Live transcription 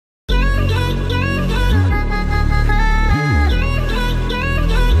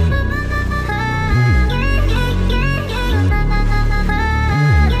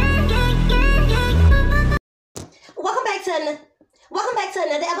Welcome back to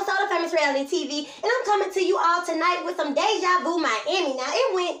another episode of Famous Reality TV, and I'm coming to you all tonight with some Deja Vu Miami. Now,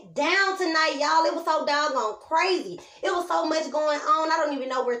 it went down tonight, y'all. It was so doggone crazy. It was so much going on. I don't even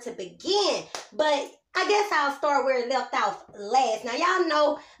know where to begin, but I guess I'll start where it left off last. Now, y'all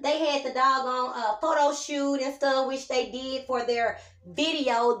know they had the doggone photo shoot and stuff, which they did for their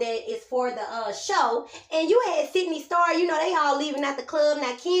video that is for the show. And you had Sidney Starr, you know, they all leaving out the club.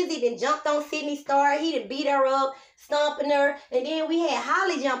 Now, Kenzie then jumped on Sidney Starr. He done beat her up, stomping her. And then we had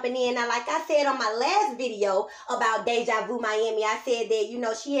Holly jumping in. Now, like I said on my last video about Deja Vu Miami, I said that, you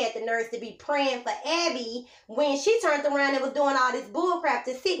know, she had the nerves to be praying for Abby when she turned around and was doing all this bullcrap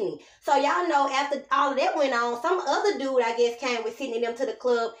to Sidney. So, y'all know, after all of that went on, some other dude, I guess, came with Sidney them to the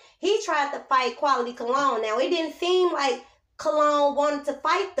club. He tried to fight Quality Cologne. Now, it didn't seem like Cologne wanted to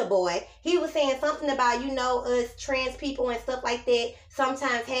fight the boy. He was saying something about, you know, us trans people and stuff like that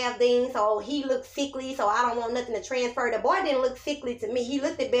sometimes have things. So he looked sickly, so I don't want nothing to transfer. The boy didn't look sickly to me. He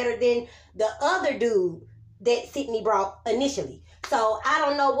looked better than the other dude that Sidney brought initially. So I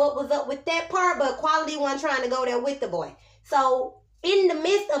don't know what was up with that part, but Quality wasn't trying to go there with the boy. So in the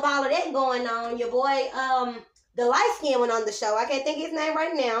midst of all of that going on, your boy, the light skin one on the show, I can't think of his name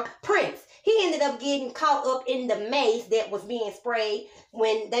right now, Prince. He ended up getting caught up in the mace that was being sprayed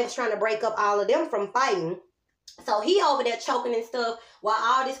when they was trying to break up all of them from fighting. So he over there choking and stuff while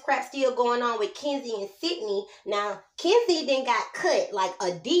all this crap still going on with Kenzie and Sidney. Now, Kenzie then got cut, like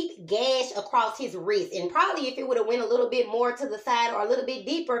a deep gash across his wrist. And probably if it would have went a little bit more to the side or a little bit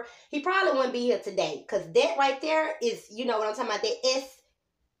deeper, he probably wouldn't be here today. Because that right there is, you know what I'm talking about, that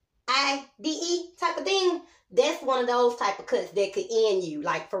S-I-D-E type of thing. That's one of those type of cuts that could end you,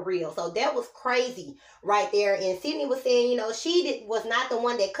 like, for real. So that was crazy right there. And Sidney was saying, you know, she was not the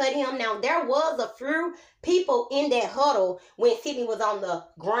one that cut him. Now, there was a few people in that huddle when Sidney was on the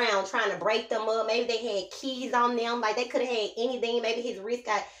ground trying to break them up. Maybe they had keys on them. Like, they could have had anything. Maybe his wrist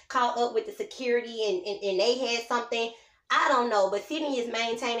got caught up with the security and they had something. I don't know. But Sidney is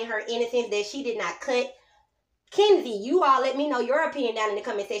maintaining her innocence that she did not cut Kenzie. You all let me know your opinion down in the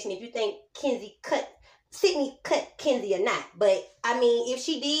comment section if you think Sidney cut Kenzie or not. But, I mean, if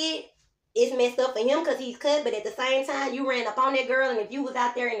she did, it's messed up for him because he's cut. But at the same time, you ran up on that girl. And if you was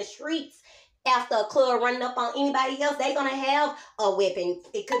out there in the streets after a club running up on anybody else, they going to have a weapon.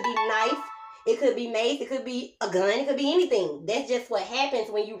 It could be knife. It could be mace. It could be a gun. It could be anything. That's just what happens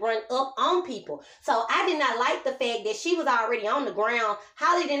when you run up on people. So I did not like the fact that she was already on the ground.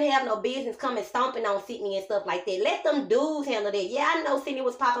 Holly didn't have no business coming stomping on Sidney and stuff like that. Let them dudes handle that. Yeah, I know Sidney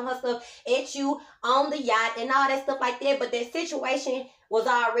was popping her stuff at you on the yacht and all that stuff like that. But that situation was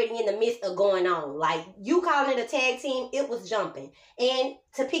already in the midst of going on. Like, you calling it a tag team, it was jumping. And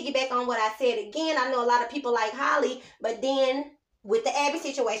to piggyback on what I said again, I know a lot of people like Holly, but then with the Abby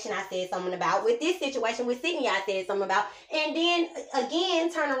situation, I said something about. With this situation with Sidney, I said something about. And then,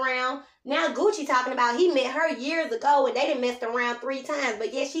 again, turn around. Now, Gucci talking about he met her years ago and they done messed around 3 times.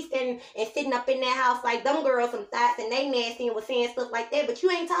 But, yeah, she's sitting up in that house like them girls some thoughts and they nasty and was saying stuff like that. But you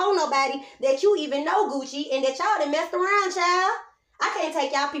ain't told nobody that you even know Gucci and that y'all done messed around, child. I can't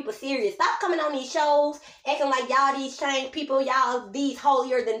take y'all people serious. Stop coming on these shows acting like y'all these changed people, y'all these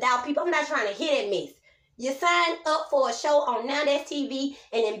holier than thou people. I'm not trying to hear that mess. You signed up for a show on Nowthatstv,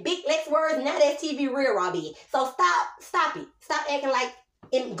 and in Big Lex words, Nowthatstv real raw big. So stop it. Stop acting like,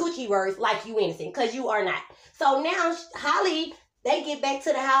 in Gucci words, like you innocent, because you are not. So now, Holly, they get back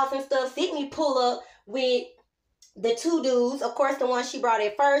to the house and stuff. Sidney pull up with the 2 dudes. Of course, the one she brought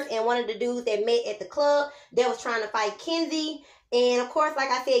in first, and one of the dudes that met at the club that was trying to fight Kenzie. And, of course,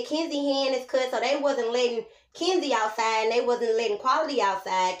 like I said, Kenzie's hand is cut, so they wasn't letting Kenzie outside, and they wasn't letting Quality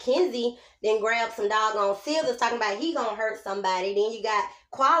outside. Kenzie then grabbed some doggone scissors, talking about he gonna hurt somebody. Then you got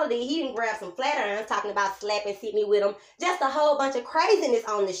Quality, he didn't grab some flat irons, talking about slapping Sidney with them. Just a whole bunch of craziness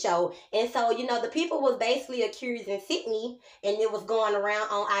on the show. And so, you know, the people was basically accusing Sidney, and it was going around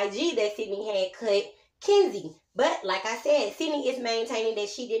on IG that Sidney had cut Kenzie. But like I said, Sidney is maintaining that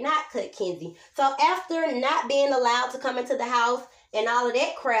she did not cut Kenzie. So after not being allowed to come into the house and all of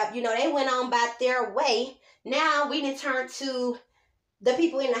that crap, you know, they went on about their way. Now we didn't turn to the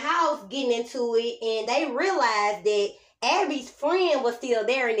people in the house getting into it, and they realized that Abby's friend was still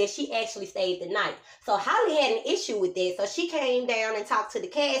there and that she actually stayed the night. So Holly had an issue with that. So she came down and talked to the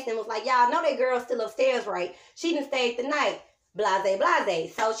cast and was like, y'all know that girl's still upstairs, right? She done stayed the night. Blase,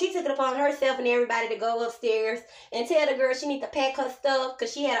 blase. So she took it upon herself and everybody to go upstairs and tell the girl she need to pack her stuff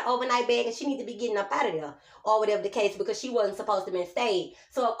because she had an overnight bag and she need to be getting up out of there or whatever the case because she wasn't supposed to be stayed.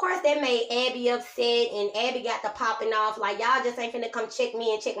 So, of course, that made Abby upset and Abby got to popping off like, y'all just ain't finna come check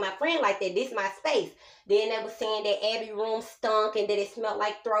me and check my friend like that. This is my space. Then they were saying that Abby's room stunk and that it smelled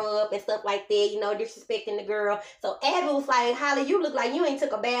like throw up and stuff like that, you know, disrespecting the girl. So Abby was like, Holly, you look like you ain't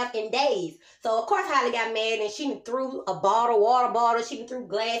took a bath in days. So of course Holly got mad and she threw a water bottle, she threw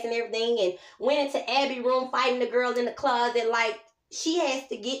glass and everything, and went into Abby's room fighting the girls in the closet. Like, she has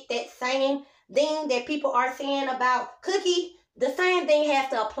to get that same thing that people are saying about Cookie. The same thing has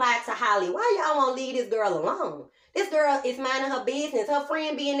to apply to Holly. Why y'all won't leave this girl alone? This girl is minding her business. Her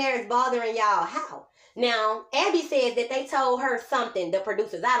friend being there is bothering y'all. How? Now, Abby says that they told her something, the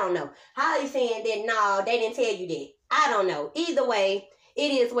producers. I don't know. Holly saying that, no, they didn't tell you that. I don't know. Either way,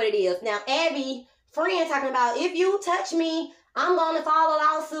 it is what it is. Now, Abby, friend talking about, if you touch me, I'm going to file a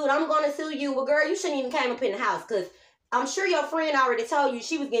lawsuit. I'm going to sue you. Well, girl, you shouldn't even came up in the house, because I'm sure your friend already told you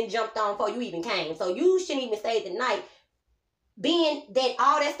she was getting jumped on before you even came. So you shouldn't even stay the night. Being that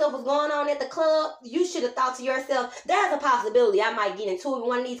all that stuff was going on at the club, you should have thought to yourself, there's a possibility I might get into it with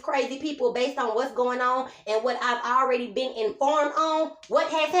one of these crazy people based on what's going on and what I've already been informed on, what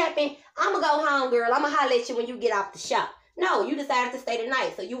has happened. I'm going to go home, girl. I'm going to holler at you when you get off the shop. No, you decided to stay the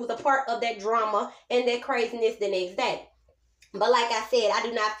night. So you was a part of that drama and that craziness the next day. But like I said, I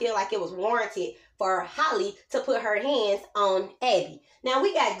do not feel like it was warranted for Holly to put her hands on Abby. Now,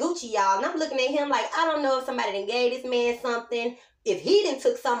 we got Gucci, y'all, and I'm looking at him like, I don't know if somebody done gave this man something, if he done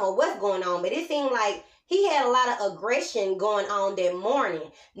took some or what's going on, but it seemed like he had a lot of aggression going on that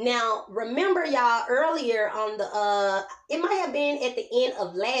morning. Now, remember, y'all, earlier on the, it might have been at the end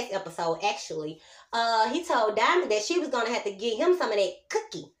of last episode, actually, he told Diamond that she was going to have to give him some of that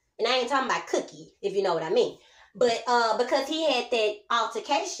cookie. And I ain't talking about cookie, if you know what I mean. But because he had that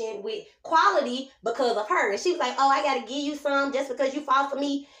altercation with Quality because of her. And she was like, oh, I got to give you some just because you fought for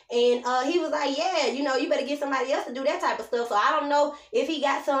me. And he was like, yeah, you know, you better get somebody else to do that type of stuff. So I don't know if he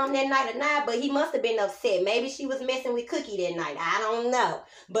got some that night or not, but he must have been upset. Maybe she was messing with Cookie that night. I don't know.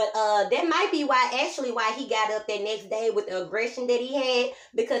 But that might be why he got up that next day with the aggression that he had.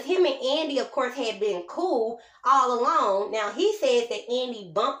 Because him and Andy, of course, had been cool all along. Now, he says that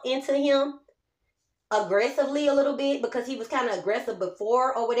Andy bumped into him aggressively a little bit because he was kind of aggressive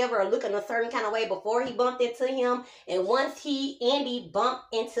before or whatever, or looking a certain kind of way before he bumped into him. And once Andy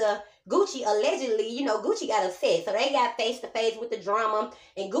bumped into Gucci, allegedly, you know, Gucci got upset. So they got face to face with the drama,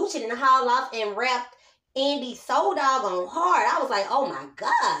 and Gucci didn't haul off and wrapped Andy so doggone hard. I was like, oh my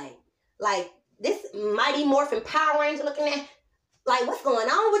God. Like, this Mighty Morphin Power Ranger looking at, like, what's going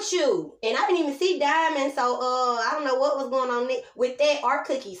on with you? And I didn't even see Diamond, so I don't know what was going on with that or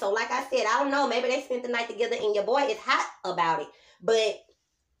Cookie. So like I said, I don't know. Maybe they spent the night together and your boy is hot about it. But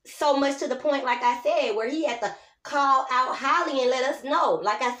so much to the point, like I said, where he had to call out Holly and let us know.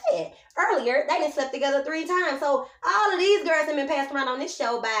 Like I said earlier, they done slept together 3 times. So all of these girls have been passed around on this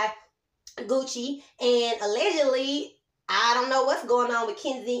show by Gucci. And allegedly, I don't know what's going on with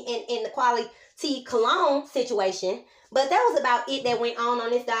Kenzie and the Quality Cologne situation. But that was about it that went on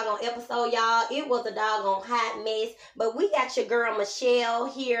this doggone episode, y'all. It was a doggone hot mess. But we got your girl Michelle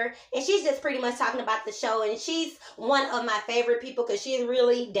here. And she's just pretty much talking about the show. And she's one of my favorite people because she's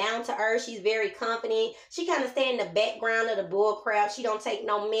really down to earth. She's very confident. She kind of stay in the background of the bull crap. She don't take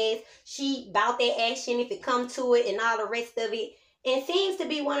no mess. She bout that action if it comes to it and all the rest of it. And seems to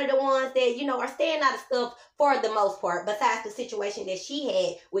be one of the ones that, you know, are staying out of stuff for the most part, besides the situation that she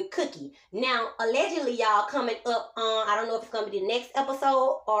had with Cookie. Now, allegedly, y'all, coming up on, I don't know if it's going to be the next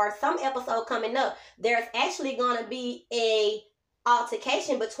episode or some episode coming up, there's actually going to be a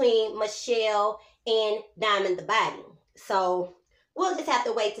altercation between Michelle and Diamond the Body. So, we'll just have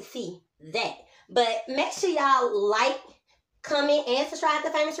to wait to see that. But make sure y'all like, comment, and subscribe to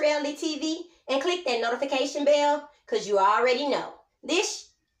Famous Reality TV and click that notification bell. Because you already know,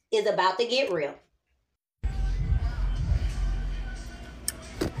 this is about to get real.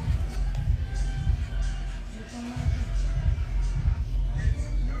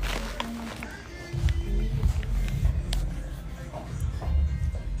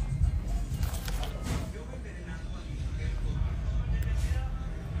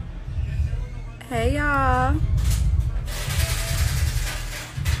 Hey, y'all.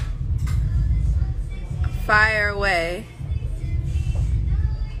 Fire away.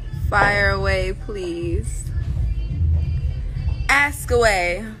 Fire away, please. Ask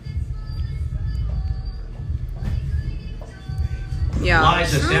away. Y'all,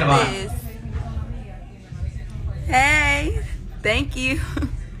 truth is, hey, thank you.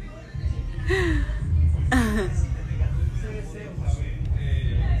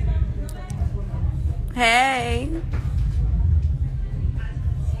 Hey.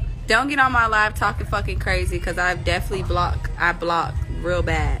 Don't get on my live talking fucking crazy because I've definitely block real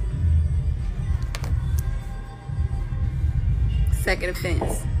bad. Second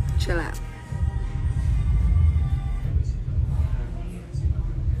offense. Chill out.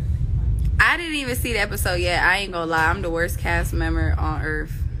 I didn't even see the episode yet. I ain't gonna lie. I'm the worst cast member on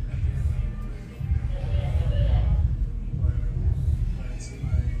earth.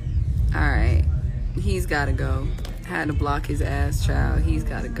 Alright. He's gotta go. Had to block his ass, child. He's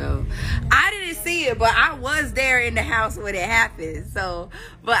gotta go. I didn't see it, but I was there in the house when it happened. So,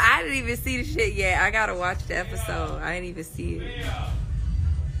 but I didn't even see the shit yet. I gotta watch the episode. I didn't even see it.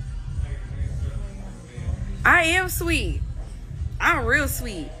 I am sweet. I'm real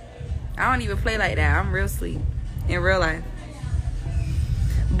sweet. I don't even play like that. I'm real sweet in real life.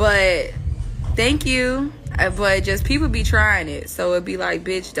 But thank you. But just people be trying it. So it'd be like,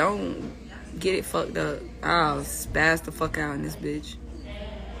 bitch, don't get it fucked up. I'll spaz the fuck out in this bitch.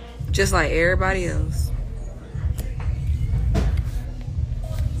 Just like everybody else.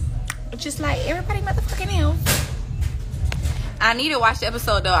 Just like everybody motherfucking else. I need to watch the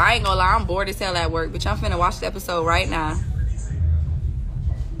episode though. I ain't gonna lie, I'm bored as hell at work. Bitch, I'm finna watch the episode right now.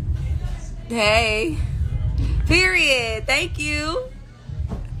 Hey. Period. Thank you.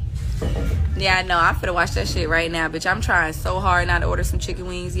 Yeah, I know. I'm finna watch that shit right now, bitch. I'm trying so hard not to order some chicken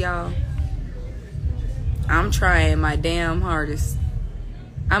wings, y'all. I'm trying my damn hardest.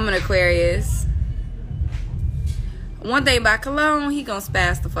 I'm an Aquarius. One thing about Cologne, he gonna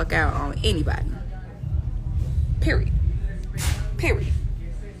spaz the fuck out on anybody. Period. Period.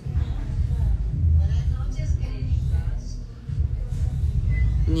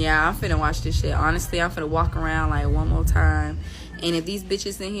 Yeah, I'm finna watch this shit. Honestly, I'm finna walk around like one more time. And if these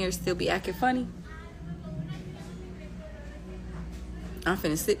bitches in here still be acting funny, I'm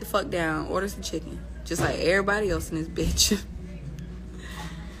finna sit the fuck down, order some chicken. Just like everybody else in this bitch.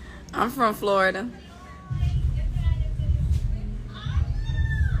 I'm from Florida.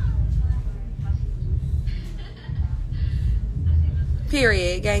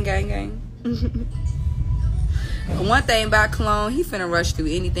 Period. Gang, gang, gang. One thing about Cologne, he finna rush through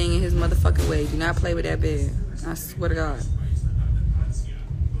anything in his motherfucking way. Do not play with that bed. I swear to God.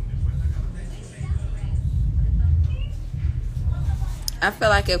 I feel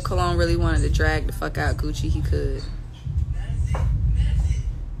like if Cologne really wanted to drag the fuck out Gucci, he could.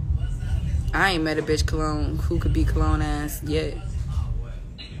 I ain't met a bitch Cologne who could be Cologne ass yet.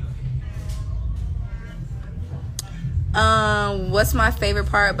 What's my favorite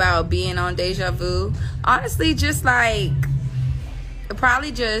part about being on Deja Vu? Honestly, just like,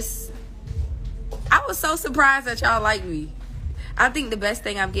 probably just, I was so surprised that y'all like me. I think the best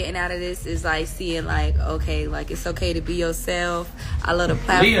thing I'm getting out of this is like seeing like, okay, like it's okay to be yourself. I love the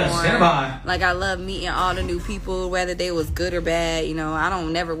platform. Like I love meeting all the new people, whether they was good or bad. You know, I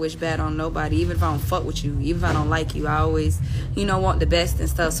don't never wish bad on nobody, even if I don't fuck with you, even if I don't like you. I always, you know, want the best and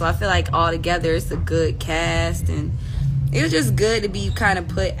stuff. So I feel like all together it's a good cast, and it was just good to be kind of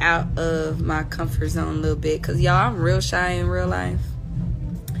put out of my comfort zone a little bit. Cause y'all, I'm real shy in real life.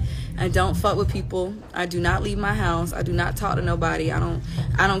 I don't fuck with people. I do not leave my house. I do not talk to nobody. I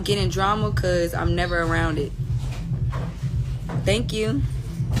don't get in drama because I'm never around it. Thank you.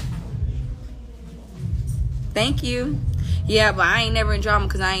 Thank you. Yeah, but I ain't never in drama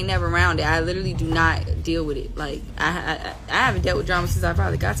because I ain't never around it. I literally do not deal with it. Like, I haven't dealt with drama since I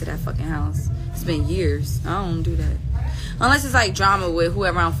probably got to that fucking house. It's been years. I don't do that. Unless it's like drama with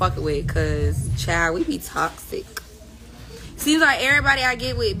whoever I'm fucking with, because, child, we be toxic. Seems like everybody I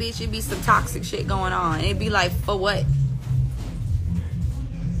get with, bitch, it be some toxic shit going on. It be like, for what?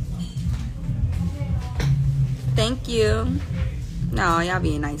 Thank you. No, y'all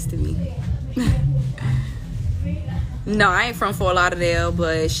being nice to me. No, I ain't from Fort Lauderdale,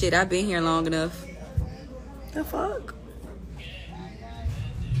 but shit, I've been here long enough. The fuck?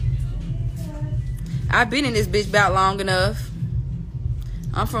 I've been in this bitch about long enough.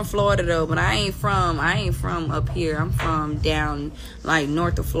 I'm from Florida though, but I ain't from up here. I'm from down like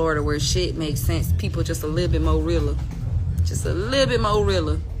north of Florida where shit makes sense. People just a little bit more realer. Just a little bit more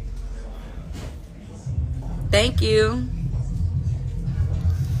realer. Thank you.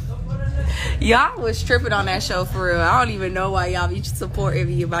 Y'all was tripping on that show for real. I don't even know why y'all be supporting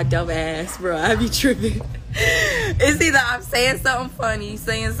me and my dumb ass, bro. I be tripping. It's either I'm saying something funny,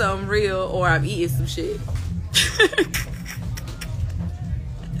 saying something real, or I'm eating some shit.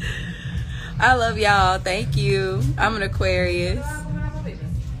 I love y'all. Thank you. I'm an Aquarius.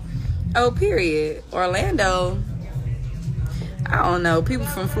 Oh, period. Orlando. I don't know. People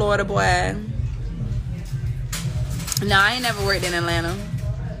from Florida, boy. No, I ain't never worked in Atlanta.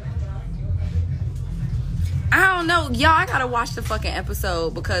 I don't know. Y'all, I gotta watch the fucking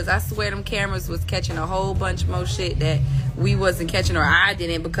episode because I swear them cameras was catching a whole bunch more shit that we wasn't catching, or I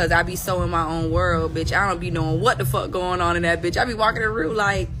didn't, because I be so in my own world, bitch. I don't be knowing what the fuck going on in that bitch. I be walking in the room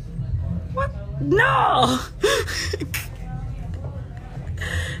like, what? No.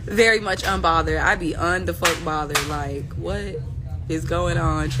 Very much unbothered. I be the fuck bothered. Like, what is going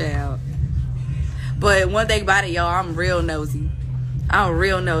on, child? But one thing about it, y'all, I'm real nosy. I'm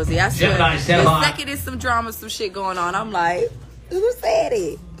real nosy. I swear, the second there's some drama, some shit going on, I'm like, who said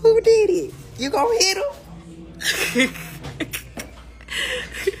it? Who did it? You gonna hit him?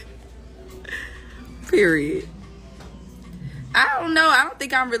 Period. I don't know. I don't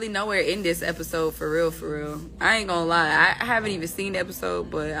think I'm really nowhere in this episode for real, for real. I ain't gonna lie. I haven't even seen the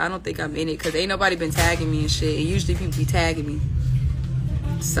episode, but I don't think I'm in it because ain't nobody been tagging me and shit. And usually people be tagging me.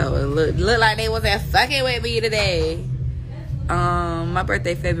 So it look like they wasn't fucking with me today. My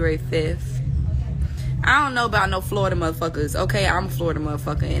birthday February 5th. I don't know about no Florida motherfuckers. Okay, I'm a Florida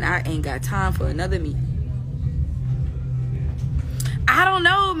motherfucker and I ain't got time for another me. I don't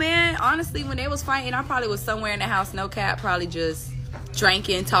know, man. Honestly, when they was fighting, I probably was somewhere in the house, no cap, probably just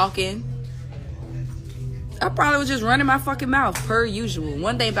drinking, talking. I probably was just running my fucking mouth, per usual.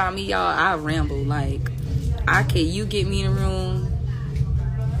 One thing about me, y'all, I ramble. Like, you get me in a room,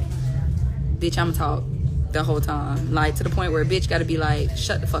 bitch, I'ma talk the whole time. Like, to the point where a bitch gotta be like,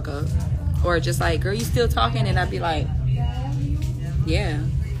 shut the fuck up. Or just like, girl, you still talking? And I'd be like, yeah.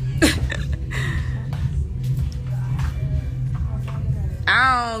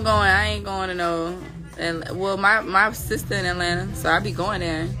 I ain't going to no, and well, my sister in Atlanta, so I be going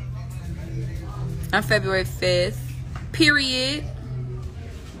there on February 5th. Period.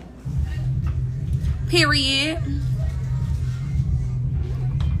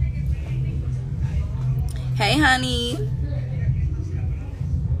 Hey, honey.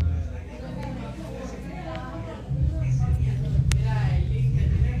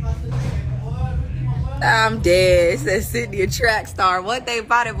 I'm dead. It says Sidney a track star. One thing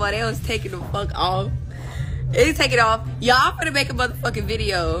about it, boy, they was taking the fuck off. They take it off. Y'all finna make a motherfucking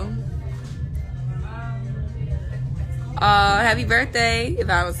video. Happy birthday. If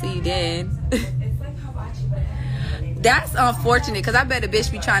I don't see you then. That's unfortunate, because I bet a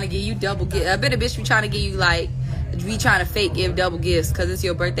bitch be trying to give you double gift. I bet a bitch be trying to give you, like, be trying to fake give double gifts because it's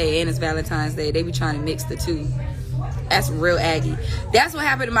your birthday and it's Valentine's Day. They be trying to mix the two. That's real aggy. That's what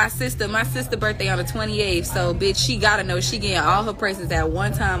happened to my sister. My sister birthday on the 28th. So, bitch, she gotta know she getting all her presents at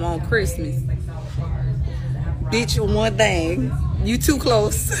one time on Christmas. Bitch, one thing. You too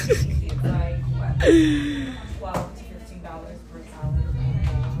close.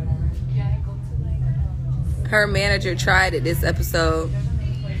 Her manager tried it this episode.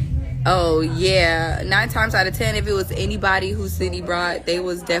 Oh, yeah. 9 times out of 10, if it was anybody who Sidney brought, they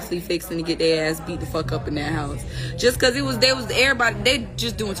was definitely fixing to get their ass beat the fuck up in that house. Just because it was everybody, they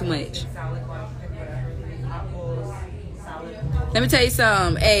just doing too much. Let me tell you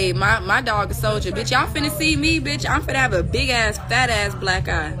something. Hey, my dog is soldier. Bitch, y'all finna see me, bitch. I'm finna have a big ass, fat ass black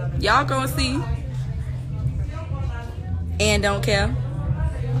eye. Y'all gonna see. And don't care.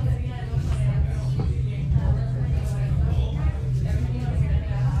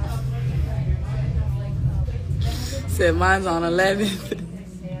 Said mine's on 11th.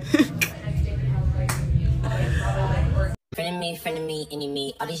 Friend of me, any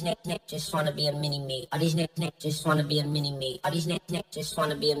me. All these niggas just wanna be a mini me. All these niggas just wanna be a mini me. All these niggas just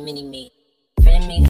wanna be a mini me. Friend of me.